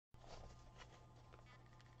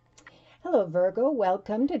Hello Virgo,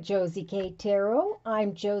 welcome to Josie K Tarot.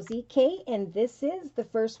 I'm Josie K and this is the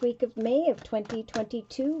first week of May of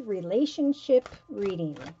 2022 relationship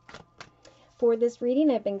reading. For this reading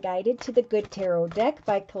I've been guided to the Good Tarot deck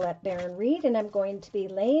by Colette Baron Reed and I'm going to be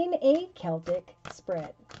laying a Celtic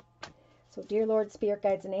spread. So dear Lord, Spirit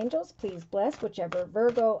Guides and Angels, please bless whichever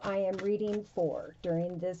Virgo I am reading for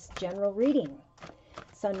during this general reading.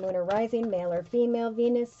 Sun, Moon, or Rising, male or female,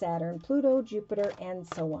 Venus, Saturn, Pluto, Jupiter, and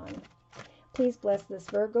so on. Please bless this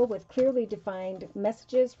Virgo with clearly defined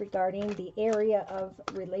messages regarding the area of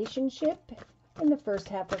relationship in the first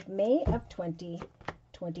half of May of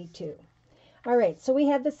 2022. All right, so we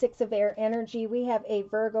have the Six of Air energy. We have a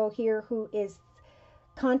Virgo here who is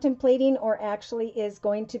contemplating or actually is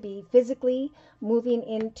going to be physically moving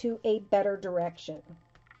into a better direction.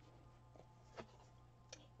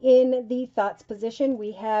 In the thoughts position,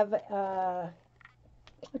 we have a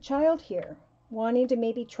child here wanting to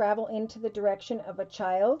maybe travel into the direction of a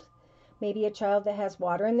child, maybe a child that has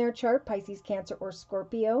water in their chart, Pisces, Cancer, or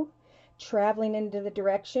Scorpio, traveling into the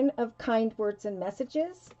direction of kind words and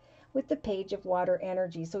messages with the Page of Water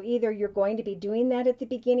energy. So either you're going to be doing that at the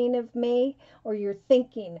beginning of May or you're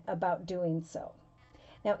thinking about doing so.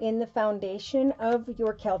 Now in the foundation of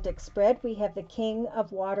your Celtic spread, we have the King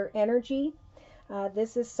of Water energy.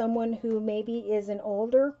 This is someone who maybe is an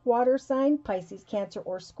older water sign, Pisces, Cancer,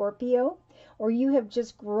 or Scorpio, or you have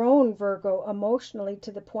just grown, Virgo, emotionally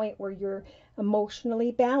to the point where you're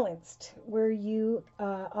emotionally balanced, where you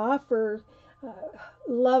offer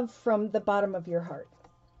love from the bottom of your heart.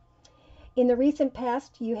 In the recent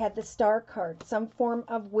past, you had the Star card, some form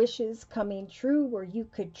of wishes coming true where you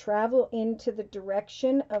could travel into the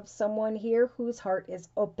direction of someone here whose heart is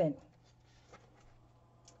open.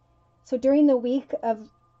 So during the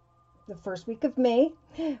first week of May,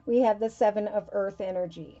 we have the Seven of Earth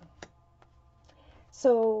energy.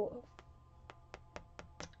 So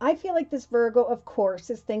I feel like this Virgo, of course,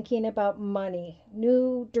 is thinking about money,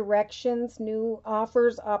 new directions, new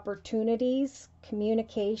offers, opportunities,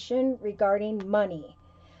 communication regarding money.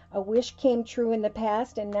 A wish came true in the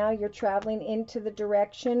past and now you're traveling into the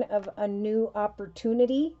direction of a new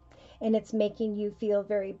opportunity and it's making you feel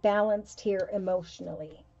very balanced here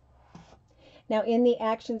emotionally. Now in the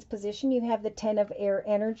actions position, you have the Ten of Air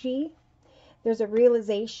energy. There's a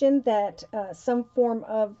realization that some form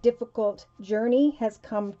of difficult journey has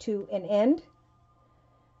come to an end.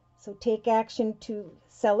 So take action to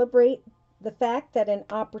celebrate the fact that an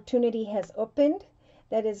opportunity has opened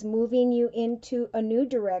that is moving you into a new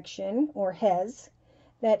direction, or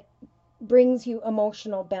that brings you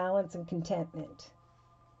emotional balance and contentment.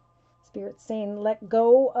 Spirit's saying let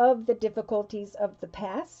go of the difficulties of the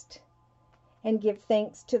past and give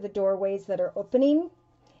thanks to the doorways that are opening,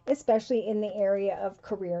 especially in the area of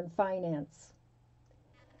career and finance.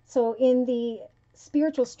 So in the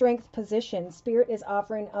spiritual strength position, Spirit is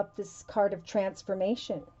offering up this card of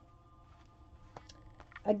transformation.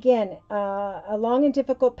 Again, a long and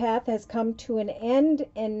difficult path has come to an end,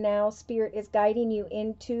 and now Spirit is guiding you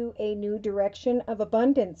into a new direction of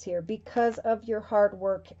abundance here because of your hard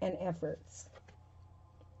work and efforts.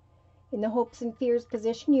 In the hopes and fears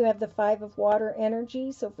position, you have the Five of Water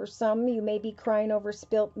energy. So for some, you may be crying over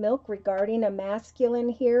spilt milk regarding a masculine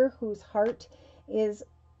here whose heart is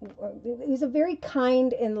a very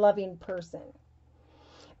kind and loving person.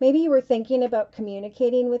 Maybe you were thinking about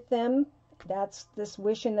communicating with them. That's this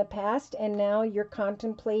wish in the past, and now you're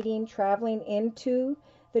contemplating traveling into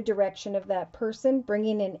the direction of that person,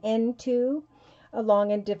 bringing an end to a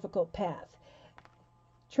long and difficult path.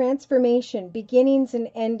 Transformation, beginnings and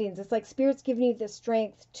endings. It's like Spirit's giving you the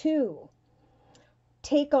strength to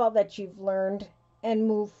take all that you've learned and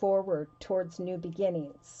move forward towards new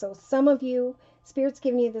beginnings. So some of you, Spirit's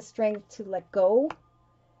giving you the strength to let go,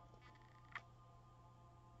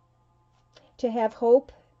 to have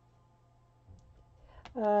hope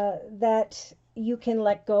that you can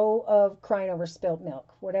let go of crying over spilled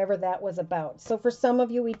milk, whatever that was about. So for some of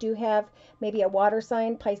you, we do have maybe a water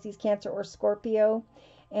sign, Pisces, Cancer, or Scorpio.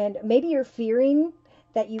 And maybe you're fearing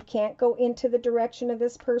that you can't go into the direction of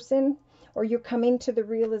this person, or you're coming to the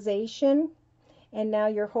realization, and now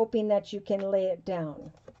you're hoping that you can lay it down.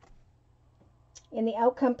 In the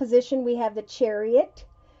outcome position, we have the Chariot,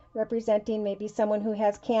 representing maybe someone who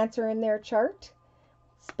has Cancer in their chart,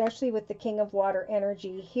 especially with the King of Water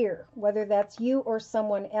energy here. Whether that's you or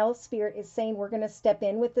someone else, Spirit is saying we're going to step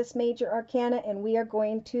in with this major arcana, and we are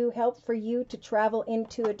going to help for you to travel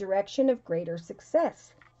into a direction of greater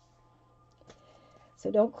success. So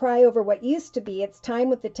don't cry over what used to be. It's time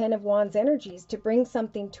with the Ten of Wands energies to bring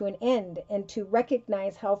something to an end and to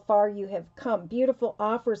recognize how far you have come. Beautiful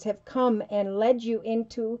offers have come and led you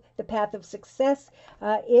into the path of success.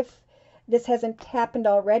 If this hasn't happened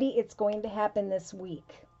already, it's going to happen this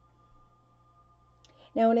week.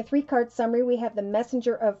 Now in a 3-card summary, we have the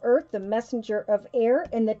Messenger of Earth, the Messenger of Air,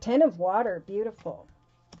 and the Ten of Water. Beautiful.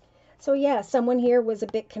 So yeah, someone here was a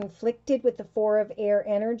bit conflicted with the 4 of Air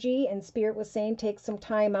energy, and Spirit was saying take some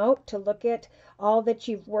time out to look at all that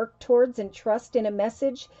you've worked towards and trust in a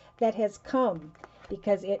message that has come,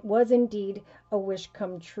 because it was indeed a wish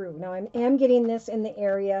come true. Now I am getting this in the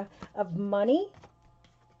area of money.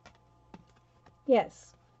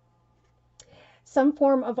 Yes. Some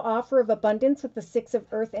form of offer of abundance with the 6 of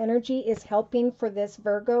Earth energy is helping for this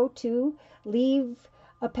Virgo to leave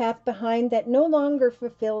a path behind that no longer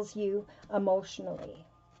fulfills you emotionally.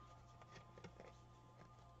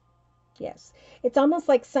 Yes, it's almost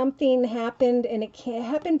like something happened, and it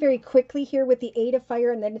happened very quickly here with the 8 of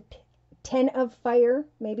fire and then 10 of fire,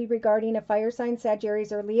 maybe regarding a fire sign,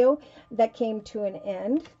 Sagittarius or Leo, that came to an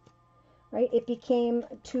end, right? It became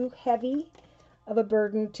too heavy of a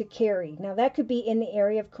burden to carry. Now that could be in the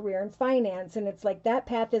area of career and finance, and it's like that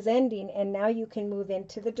path is ending and now you can move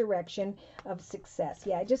into the direction of success.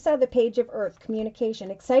 Yeah, I just saw the Page of Earth, communication,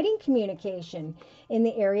 exciting communication in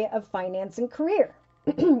the area of finance and career.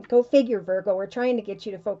 Go figure, Virgo. We're trying to get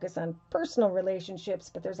you to focus on personal relationships,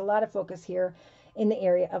 but there's a lot of focus here in the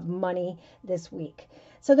area of money this week.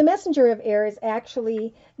 So the Messenger of Air is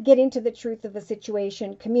actually getting to the truth of the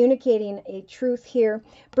situation, communicating a truth here,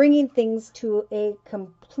 bringing things to a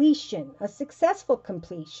completion, a successful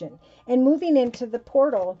completion, and moving into the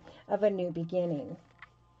portal of a new beginning.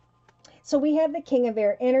 So we have the King of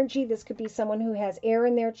Air energy. This could be someone who has air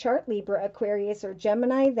in their chart, Libra, Aquarius, or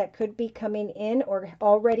Gemini, that could be coming in or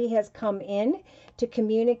already has come in to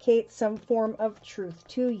communicate some form of truth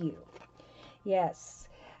to you. Yes.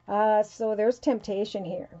 So there's temptation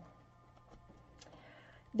here.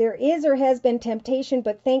 There is or has been temptation,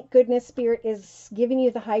 but thank goodness Spirit is giving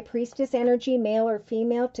you the High Priestess energy, male or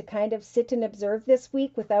female, to kind of sit and observe this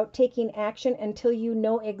week without taking action until you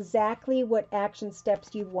know exactly what action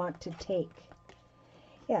steps you want to take.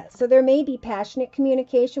 Yeah, so there may be passionate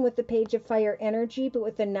communication with the Page of Fire energy, but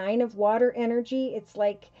with the 9 of Water energy, it's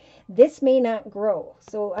like this may not grow.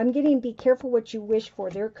 So I'm getting be careful what you wish for.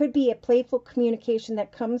 There could be a playful communication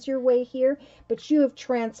that comes your way here, but you have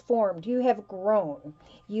transformed. You have grown.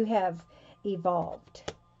 You have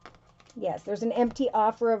evolved. Yes, there's an empty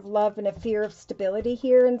offer of love and a fear of stability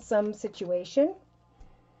here in some situation.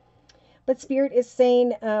 But Spirit is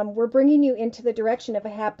saying, we're bringing you into the direction of a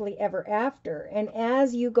happily ever after. And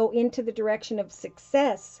as you go into the direction of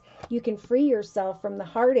success, you can free yourself from the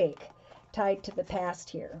heartache tied to the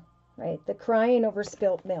past here, right? The crying over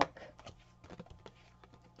spilt milk.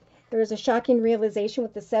 There is a shocking realization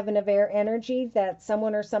with the 7 of Air energy that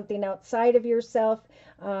someone or something outside of yourself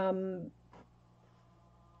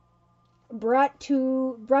brought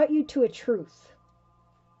you to a truth.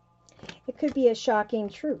 It could be a shocking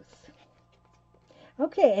truth.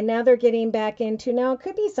 Okay, and now they're getting back into, now it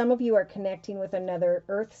could be some of you are connecting with another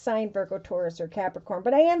earth sign, Virgo, Taurus, or Capricorn,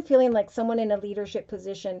 but I am feeling like someone in a leadership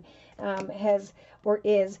position has or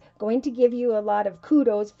is going to give you a lot of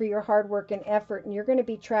kudos for your hard work and effort, and you're going to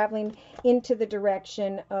be traveling into the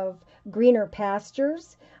direction of greener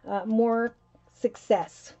pastures, more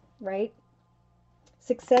success, right?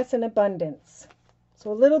 Success and abundance.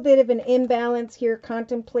 So a little bit of an imbalance here,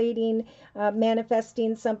 contemplating,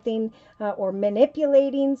 manifesting something or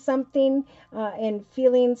manipulating something and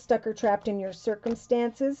feeling stuck or trapped in your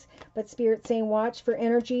circumstances. But Spirit saying watch for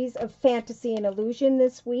energies of fantasy and illusion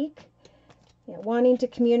this week. Yeah, wanting to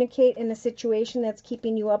communicate in a situation that's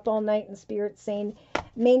keeping you up all night, and Spirit saying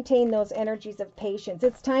maintain those energies of patience.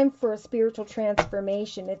 It's time for a spiritual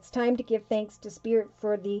transformation. It's time to give thanks to Spirit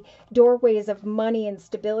for the doorways of money and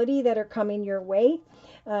stability that are coming your way.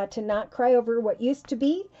 To not cry over what used to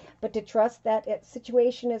be, but to trust that a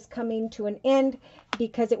situation is coming to an end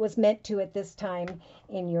because it was meant to at this time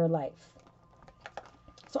in your life.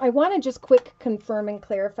 So I want to just quick confirm and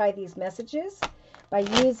clarify these messages by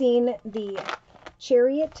using the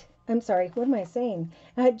Chariot,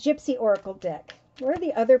 Gypsy Oracle deck. What are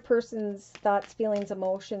the other person's thoughts, feelings,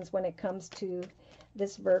 emotions when it comes to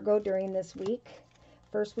this Virgo during this week?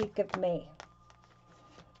 First week of May.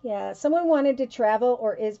 Yeah, someone wanted to travel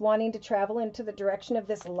or is wanting to travel into the direction of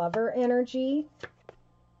this Lover energy.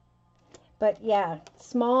 But yeah,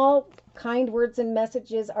 small, kind words and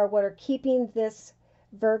messages are what are keeping this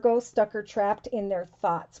Virgo stuck or trapped in their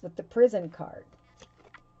thoughts with the Prison card.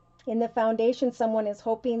 In the foundation, someone is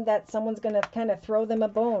hoping that someone's going to kind of throw them a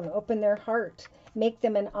bone, open their heart, make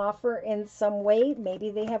them an offer in some way.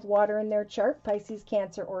 Maybe they have water in their chart, Pisces,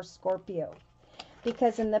 Cancer, or Scorpio.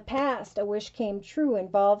 Because in the past, a wish came true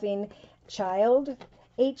involving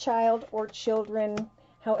a child, or children,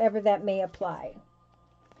 however that may apply.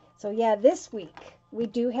 So yeah, this week, we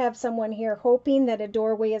do have someone here hoping that a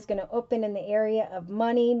doorway is going to open in the area of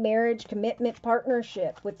money, marriage, commitment,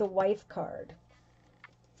 partnership with the wife card.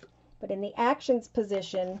 But in the actions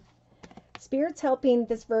position, Spirit's helping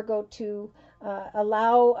this Virgo to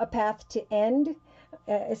allow a path to end,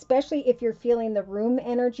 especially if you're feeling the room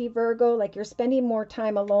energy, Virgo, like you're spending more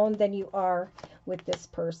time alone than you are with this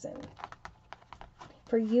person.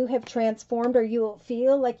 For you have transformed, or you will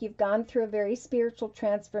feel like you've gone through a very spiritual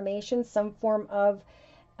transformation, some form of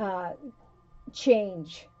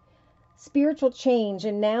change, spiritual change,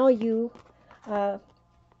 and now you are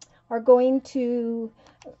going to,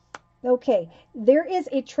 okay, there is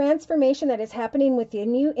a transformation that is happening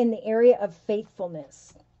within you in the area of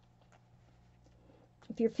faithfulness.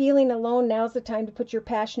 If you're feeling alone, now's the time to put your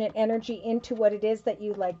passionate energy into what it is that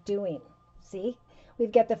you like doing. See? We've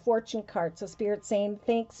got the fortune card. So Spirit's saying,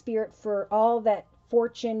 thanks, Spirit, for all that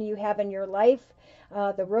fortune you have in your life,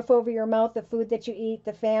 the roof over your mouth, the food that you eat,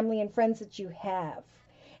 the family and friends that you have.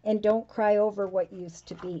 And don't cry over what used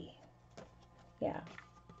to be. Yeah.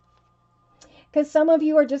 Because some of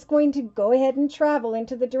you are just going to go ahead and travel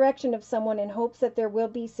into the direction of someone in hopes that there will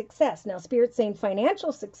be success. Now, Spirit's saying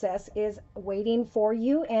financial success is waiting for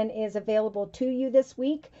you and is available to you this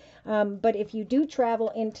week. But if you do travel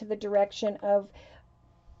into the direction of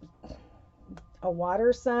a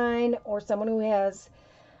water sign or someone who has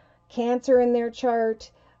Cancer in their chart,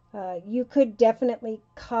 you could definitely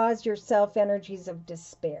cause yourself energies of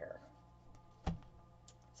despair.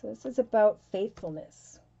 So this is about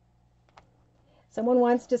faithfulness. Someone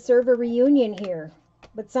wants to serve a reunion here,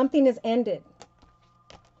 but something has ended.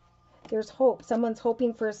 There's hope. Someone's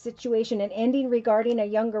hoping for a situation, an ending regarding a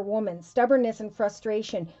younger woman, stubbornness and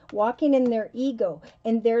frustration, walking in their ego.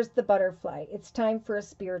 And there's the butterfly. It's time for a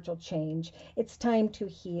spiritual change. It's time to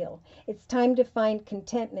heal. It's time to find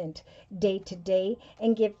contentment day to day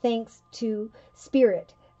and give thanks to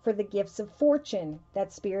Spirit for the gifts of fortune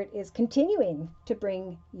that Spirit is continuing to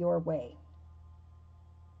bring your way.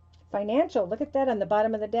 Financial, look at that on the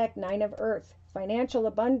bottom of the deck, 9 of Earth. Financial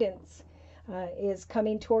abundance is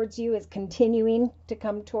coming towards you, is continuing to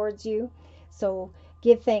come towards you. So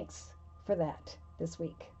give thanks for that this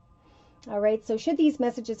week. All right, so should these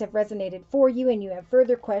messages have resonated for you and you have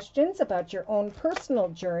further questions about your own personal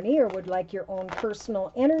journey or would like your own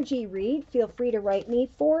personal energy read, feel free to write me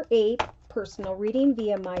for a personal reading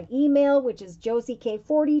via my email, which is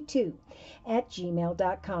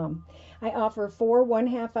josiek42@gmail.com. I offer 4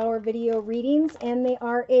 1/2-hour video readings, and they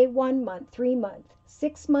are a 1 month, 3 month,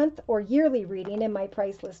 6 month, or yearly reading, and my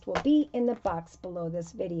price list will be in the box below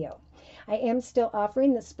this video. I am still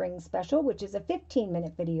offering the spring special, which is a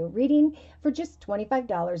 15-minute video reading for just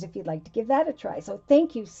 $25 if you'd like to give that a try. So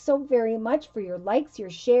thank you so very much for your likes, your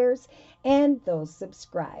shares, and those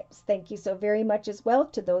subscribes. Thank you so very much as well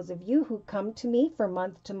to those of you who come to me for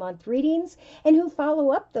month-to-month readings and who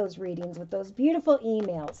follow up those readings with those beautiful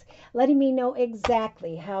emails, letting me know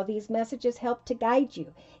exactly how these messages help to guide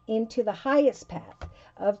you into the highest path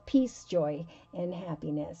of peace, joy, and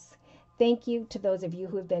happiness. Thank you to those of you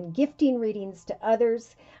who have been gifting readings to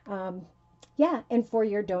others. And for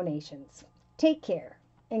your donations. Take care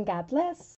and God bless.